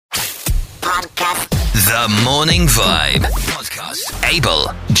podcast. The Morning Vibe podcast.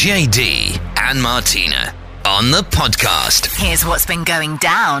 Abel, JD, and Martina on the podcast. Here's what's been going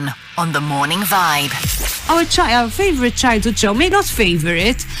down on The Morning Vibe. Our favorite childhood show, maybe not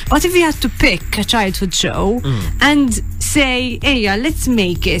favorite, but if we had to pick a childhood show and say, hey, let's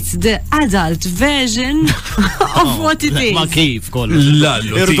make it the adult version of what it is. Ma kif kollox.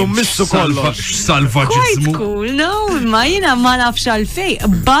 Lallu. Irdu missu kollox. Quite Salvaġizmu. cool, no? Ma jina ma nafx għalfej,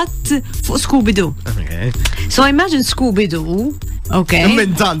 but fuq Scooby-Doo. Okay. So imagine Scooby-Doo, okay?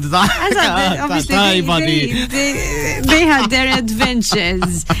 Mintant da. Obviously, Tajba di. they had their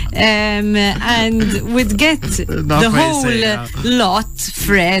adventures, and would get the whole lot.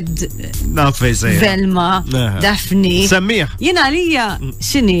 Fred, Naf fejsej. Velma, Daphne. Semmiħ. Jina lija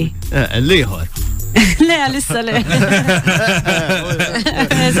xini? Liħor. Le, lissa le.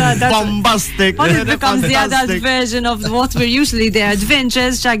 Bombastic. But it becomes the adult version of what were usually their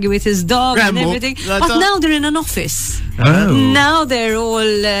adventures, Shaggy with his dog and Rambo. everything. But now they're in an office. Oh. Now they're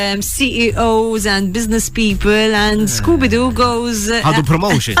all CEOs and business people, and Scooby-Doo goes... Għadu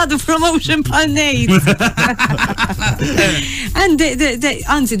promotion. Għadu promotion pal-nejt. And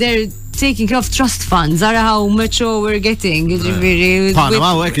they're taking care of trust funds. Are how mature we're getting.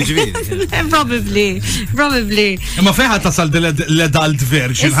 Panama u ekki ġiviri. Probably. Ma fejn ħat tasal l-adult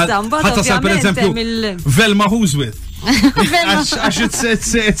version? Issa, mbagħad Ħat tasal per ovvjament eżempju Velma Who's With. Għax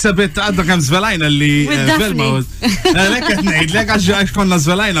it's a bit għadda kem zvelajna li With Daphne. Velma Lek qed ngħidlek għax konna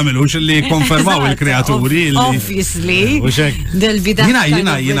zvelajna milux li konfermaw il-kreaturi. Obviously. U xek. There'll be that kind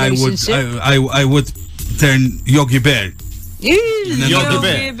of Jina relationship. I would turn Yogi Bear. Yogi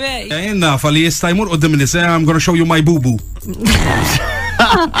Bear. Jina fali jista jmur qoddim li say I'm gonna show you my boo-boo.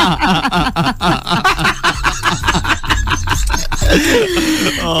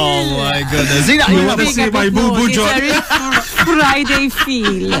 Oh my goodness. You wanna see my boo-boo, John? Friday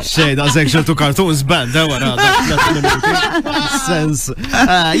feel. Xej, da' section to cartoons band, wara. Sens.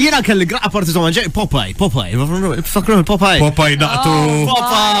 Jena kelli graqa parti toma ġej, Popeye. Fakru Popeye. Popeye naqtu.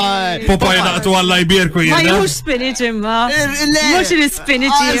 Popeye naqtu għall-Iberku Ma jena. jmux spinach imma. Mux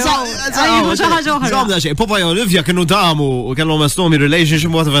il-spinach jmux ħaġa oħra. Zomda xej, Popeye u Olivia kienu damu u kellu mestomi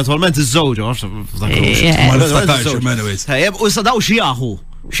relationship u eventualment iż-żewġu. Ma nistaqax, anyways. U sadaw xijaħu.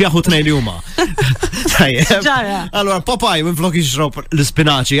 Xijaħu tnejn li huma. Ġara. Allora, Popeye minn flok jixrob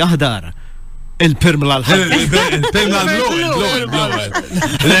l-spinaċi aħdar. Il-pirm l-ħal. Il-pirm l-blu.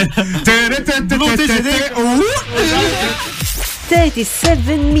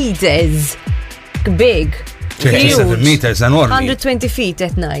 37 meters. Big. 37 meters, enormi. 120 feet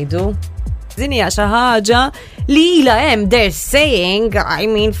et najdu. Dini xi ħaġa li ila hemm they're saying, I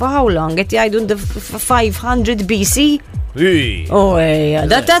mean, for how long? Qed jgħidu the 500 BC? Oh yeah,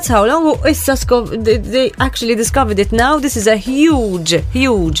 that's how long. Issa they actually discovered it now. This is a huge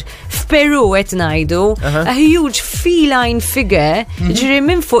f'Peru qed ngħidu, a huge feline figure. Ġiri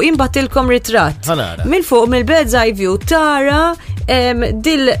minn fuq imbatilkom ritratt. Minn fuq mill-bird's eye view tara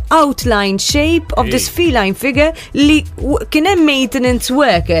dil outline shape of this feline figure li kien hemm maintenance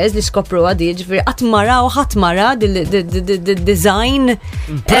workers li skopru għadi, ġifieri ħatmara dil-design.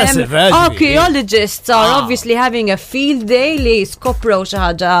 Impressive, archaeologists are obviously having a field day li skopru xi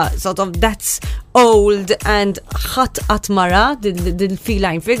ħaġa sort of that's old and ħadd atmara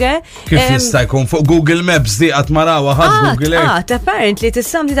dil-feline figure. Kif jista' jkun fuq Google Maps di atmara ħadd Google Earth. Apparently it is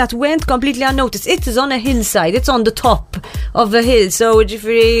something that went completely unnoticed. It is on a hillside. It's on the top of the hill. So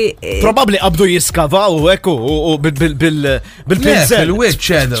ġifieri Probabbli qabdu jiskavaw hekk u bil-pinsel.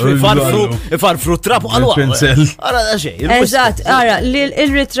 Il-witch Ifarfru trap u pinsel. Ara da xej. Eżatt, ara,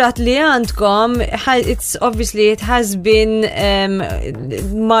 il-ritratt li għandkom, it has been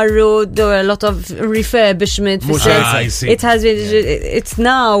marru a lot of refurbishment. It has been, it's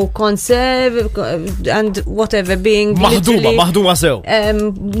now conserved and whatever being maħduma sew.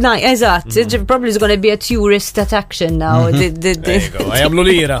 Eżatt, probably is going to be a tourist attraction now. Għajamlu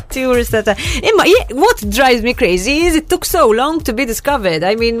lira. Tourist attraction. Imma, what drives me crazy is it took so long to be discovered.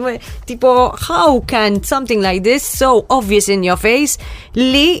 I mean, tipo, how can something like this so obvious in your face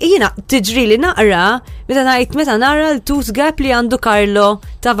li jina tiġri li naqra meta nara l-tooth gap li għandu Carlo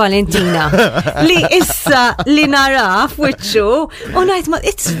ta' Valentina li issa li nara f'wiċċu u ngħid ma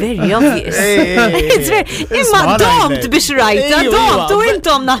it's very obvious. It's very imma domt biex rajta, domt u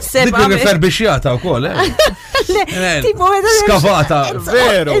intom naħseb. Dik refurbixjata wkoll, skavata,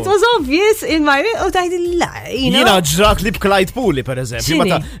 veru. It was obvious in my u tajt la, Jina ġrat li b'Clyde Pooley per eżempju,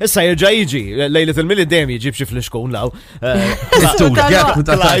 meta issa jerġa' jiġi lejlet il-milli dejjem jiġib xi fl-iskun law.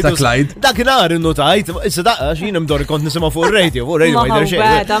 Clyde. Dakinhar innotajt, issa daqqa x'jien imdor kont nisimgħu fuq ir-radio, ma jidher xejn.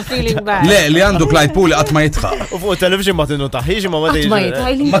 I'm feeling bad. Le, li li għandu Clyde Pooley qatt ma jitħaq. U fuq television ma tinnu taħħiġ ma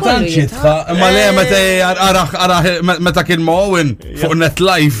Ma tantx jitħaq, ma le meta kien Owen fuq Net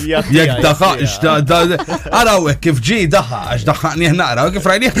Live jekk daħaq araw kif ġi daħaq għax daħħaqni naqra kif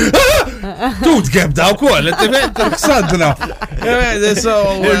rajni tut gebda wkoll sadna.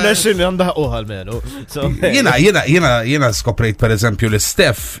 Il-nexxin għandaħquha l-menu. Jiena skoprejt pereżempju li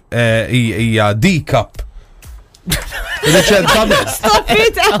Steph hija D-cup. Reċentament. Stop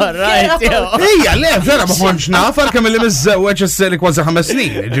it! Ija, le, vera ma konx naf, kemm li miżewweġ isseli kważi 5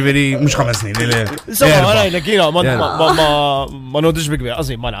 snin, ġifieri mhux 5 snin. Insomma, għarajlek jiena ma nodix bi kbir,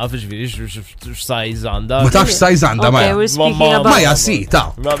 qasim ma naf ġifieri x'sajż għandha. Ma tafx sajż għandha ma jassi, ta.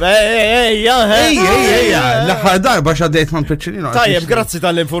 Ejja, l-aħħar darba x'għaddejt ma' Piccinino. Tajjeb, grazzi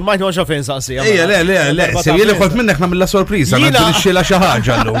tal-informajt ma fejn saqsi. Ejja, le, se jieli ħodt minnek nagħmilha sorpriża, nagħmilha xi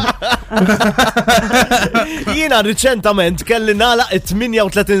ħaġa llum. Jiena riċentament kelli nagħlaq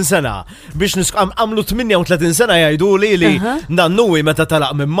 38 sena biex għamlu 38 sena jgħidu li nannuwi meta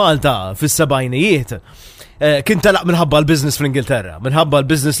talaq minn Malta fis-sebgħinijiet. Kien talaq minħabba l-business fl-Ingilterra, minħabba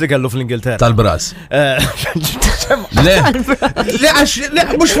l-business li kellu fl-Ingilterra. Tal-bras. Le,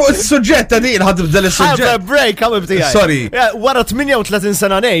 mux fuq il-sujġett ta' din ħad bdel il-sujġett. Have a break, għam ibtijaj. Sorry. Wara 38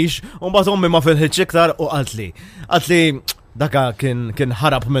 sena neħx, un bat ommi ma fil-ħiċ iktar u għatli. Daka kien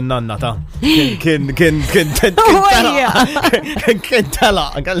ħarab minn nanna ta' kien tala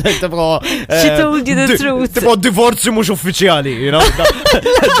She told you the truth. Tipo divorzju mux uffiċjali, you know?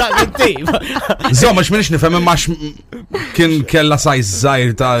 Dak Zomma x'minix nifhem imma kien kella sajż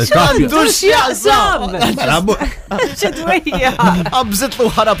żgħir ta' kaffja. Dux jaqsam! Xedwejja!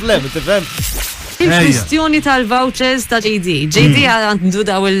 Abżitlu ħarab lem, tifhem? Il-kwistjoni tal-vouchers ta' JD. JD għandu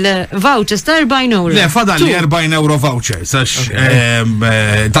daw il-vouchers ta' 40 euro. Le, fadalli 40 euro vouchers, għax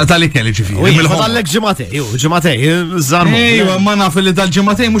tal-li kelli ġifiri. Fadallek ġematej, zarmu. Ejwa, ma naf li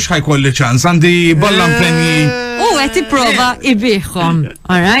tal-ġematej mux ħajkolli ċans, għandi ballan penji. U għet iprova ibiħom.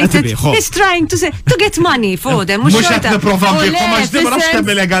 Alright? He's trying to get money for them. Mux għet niprofa ibiħom, għax dimra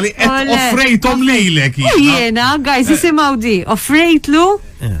xtemmi legali, għet offrejtom lejlek. U jena, guys, jisimaw di, offrejtlu.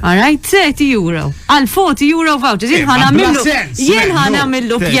 Alright, 30 euro. Għal 40 euro vouchers. Jien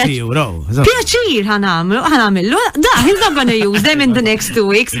ħanamillu pjaċir ħanamillu. Da, he's not gonna use them in the next 2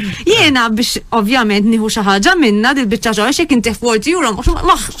 weeks. Jiena biex ovvjament nieħu xi ħaġa minna dil-biċċa xogħol xek inti 40 euro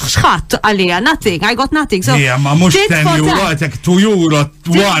ma xħatt għalija, nothing, I got nothing. So ma mhux 10 euro, għatek 2 euro,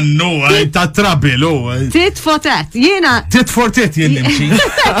 1 no, ta' trabil. Tit for tat. Jiena tit for tit jien nimxi.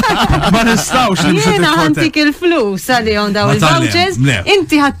 Ma nistgħux nimxi. Jiena ħantik il-flus għalihom daw il-vouchers.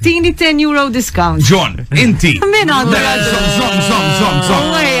 Inti ħattini 10 euro discount. John, inti. Min għandu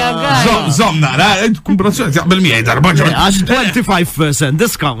Zom, nara, kumbrazzjoni taqbel miegħi darba ġon. 25%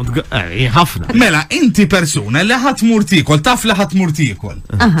 discount, ħafna. Mela, inti persuna li ħatmur tikol, taf li ħatmur tikol.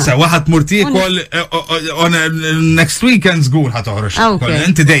 Sewa ħatmur tikol on next weekend żgur ħatoħroġ.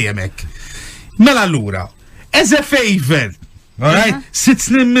 Inti dejjem hekk. Mela allura, as a favor, alright, 6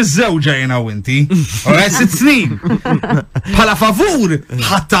 snin miż-żewġa jena u inti. Alright, 6 snin. Bħala favur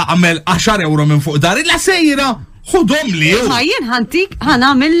ħatta għamel 10 euro minn fuq dar la sejra. Xudhom li. Ma jien ħantik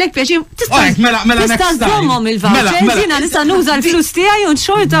ħanamillek pjaċi. Tista' żommhom il-vouchers, jiena nista' nuża l-flus tiegħi u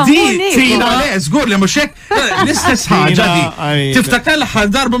xorta Tina le, żgur li mhux hekk. L-istess ħaġa di. Tiftakar l-aħħar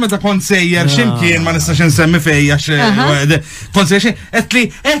darba meta kont sejjer x'imkien ma nistax insemmi fejja kont sejjer qed li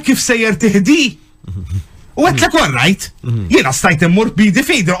kif sejjer tiħdi. U għetlek warrajt, jena stajt immur bidi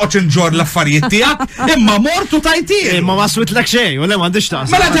fejder oċ nġor l-affarijiet tijak, imma mortu tajtir. Imma ma switlek xej, u le mandiċ ta'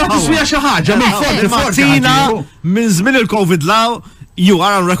 Mela ta' tiswija xaħġa, minn Martina, minn żmien il-Covid law, you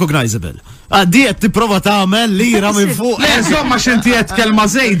are unrecognizable. Għaddiet t-prova ta' għamel lira minn fuq. Insomma xintiet kelma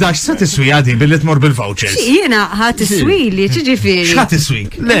zejda, x'sa tiswi għadi billi tmur bil-vouchers? Jiena ħat tiswili, ċiġifieri. X'ħat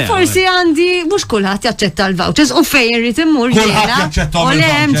tiswik? Forsi għandi mhux kulħadd jaċċetta l-vouchers u fejn irid immur jiena. Kulħadd jaċċettaw. U le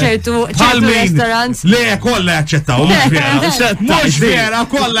hemm ċertu restaurants. Le kollha jaċċettaw, mhux vera. Mhux vera,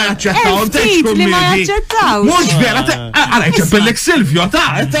 kollha jaċċettaw. Ftit li ma jaċċettaw. Mhux vera, ara jċeppellek Silvio,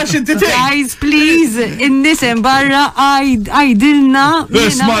 ta' x'inti tgħid. Guys, please, in-nisem barra għajdilna.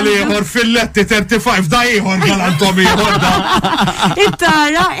 Isma' liħor fil-letti 35 da ieħor galantom ieħor da.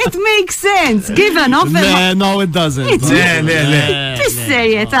 It-tara, it makes sense. Give an offer. No, it doesn't. Le.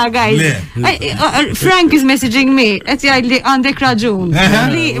 Fis-serjetà, guys. Frank is messaging me. Qed jgħid li għandek raġun.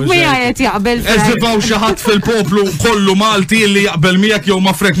 Mija qed jaqbel Frank. Eżibaw xi ħadd fil-poplu kollu Malti li jaqbel miegħek jew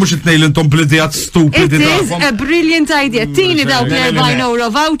ma frek mhux itnejn intom blidijat stupidi. It is a brilliant idea. Tini dawk l-40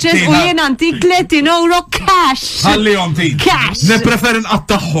 euro vouchers u jien antik 30 euro cash. Ħallihom tin. Cash. Nipprefer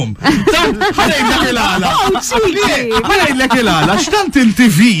nqattaħħom. ħanejdlek il-għala. ħanejdlek il-għala, x'tant inti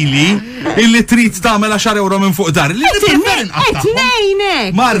fili illi trid tagħmel 10 euro minn fuq dar.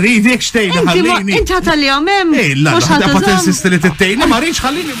 Etnejnek! Ma rridek xtejni ħallini. Inti ħatal-jom hemm. La, ħadda tinsisti li tittejni, ma rridx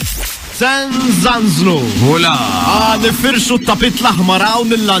ħallini. Zanzlu. Hola. Nifirxu t-tapit l-aħmar hawn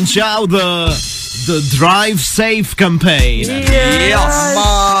nillanċjaw the Drive Safe Campaign. Yes.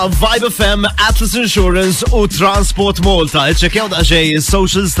 Ma Vibe FM, Atlas Insurance u Transport Malta. Ċekjaw daċej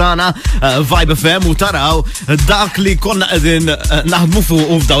socials tana Vibe FM u taraw dak li konna qegħdin naħdmu fuq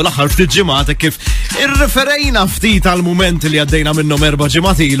u f'daw l-aħħar ftit ġimgħat kif irreferejna ftit għal moment li għaddejna minnhom 4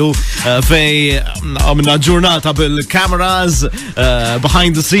 ġimgħat ilu fej għamilna ġurnata bil-cameras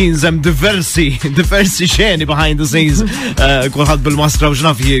behind the scenes hemm diversi xeni behind the scenes kulħadd bil-mastra u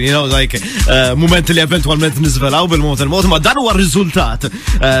x'naf jien, you know, like moment li eventualment nizvelaw bil-mod ma dan huwa r-riżultat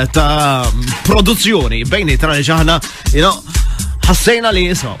ta' produzzjoni bejni tra ġaħna, you know, ħassejna li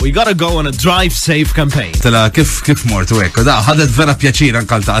jisma, we gotta go on a Drive Safe campaign. Tela, kif mortu hekk, da, ħadet vera pjaċir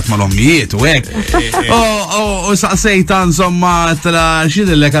ankaltaqat mal-ommijiet u hekk. U saqsejta insomma, tela,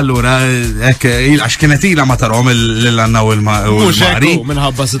 xidillek allura, hekk, għax kienet ila ma tarom l-għanna u l-mari. Mux hekku,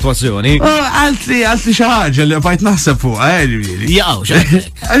 minħabba situazzjoni. Għaltli xaħġa li bajt naħseb fuq, Jaw,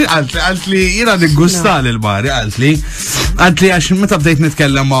 għaltli, jina niggustal il-mari, għaltli għax meta bdejt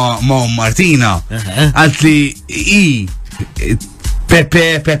nitkellem ma' Martina, għaltli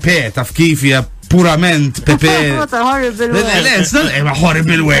Pepe, taf kif hija purament Pepe. What a horrible word. It's not a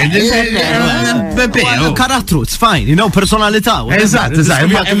horrible word. Pepe. Karattru, it's fine, you know, personalità. Eżatt.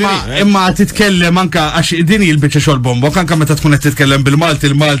 Imma titkellem anka għax din il-biċċa xogħol bombo, anka meta tkun qed titkellem bil-Malti,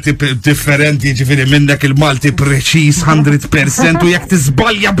 il-Malti differenti, ġifieri minnek il-Malti preċiż 100% u jekk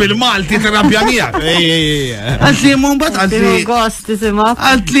tiżbalja bil-Malti tirrabja miegħek. Għaltli mbagħad għaltli. Gost isimha.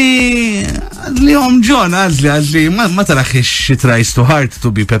 Għaltli John, għaltli ma taraħx she tries too hard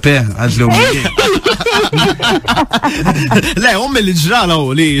to be Pepe, għaltli Le, li ġrala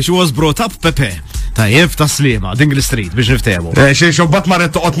u li she was brought up Pepe. Tajjeb ta' Slima, Dingle Street, biex niftehmu. Xiex, bat marret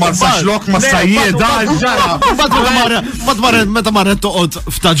toqgħod ma' saxlok ma' sajjeda, ġara. Meta marret toqgħod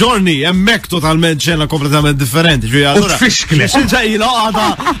f'ta' ġorni, hemmhekk totalment ċena kompletament differenti. U tfixkle. Xinġajla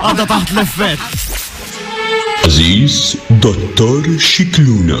għada taħt l-effett. Aziz Dottor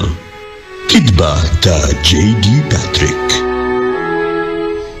Xikluna, kidba ta' J.D. Patrick.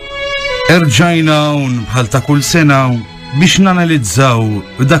 Erġajna un bħal ta' kull sena biex nanalizzaw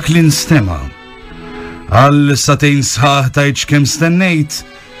dak li nstema. Għal satejn sħaħ tajċ kem stennejt,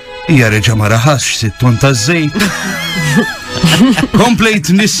 hija reġa ma raħax 6 ton ta' żejt.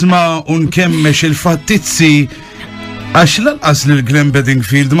 Komplejt nisma un kemmex il-fattizzi għax lanqas li l-Glen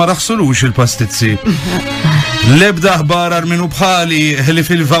Bedingfield ma raħsulux il-pastizzi. Lebda ħbar arminu bħali li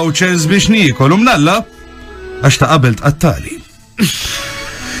fil-vouchers biex nikol mnalla għax ta' qabel tqattali.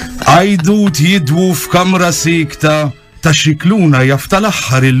 Għajdut jidwu f'kamra sikta ta' Xikluna jafta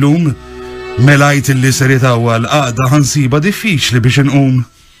l-axħar illum, melajt illi seret awal għada ħansiba diffiċli biex nqum.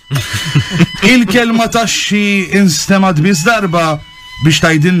 Il-kelma taxxi instemat biz darba biex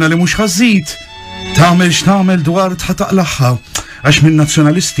tajdilna li mux ħazzit, tamel x'tamel dwar tħataq laħħa, għax minn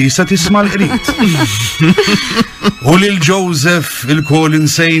nazzjonalisti sa tisma l-qrit. U lil Joseph il-kol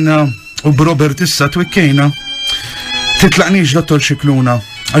insejna u b'Robert issa twikkejna. Titlaqnix Dottor Xikluna,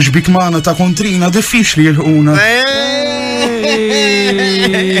 għax bik maħna ta' kontrina diffiċli jilħuna.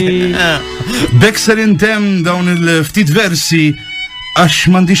 Bekser intem dawn il-ftit versi għax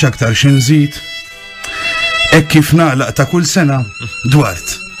mandiċ aktar xinżid. Ek kif naqlaq ta' kull sena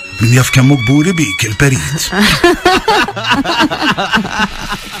dwart min jaf kemm gburi bik il-perit.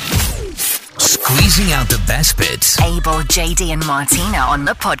 Squeezing out the best bits. Abel, JD and Martina on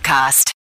the podcast.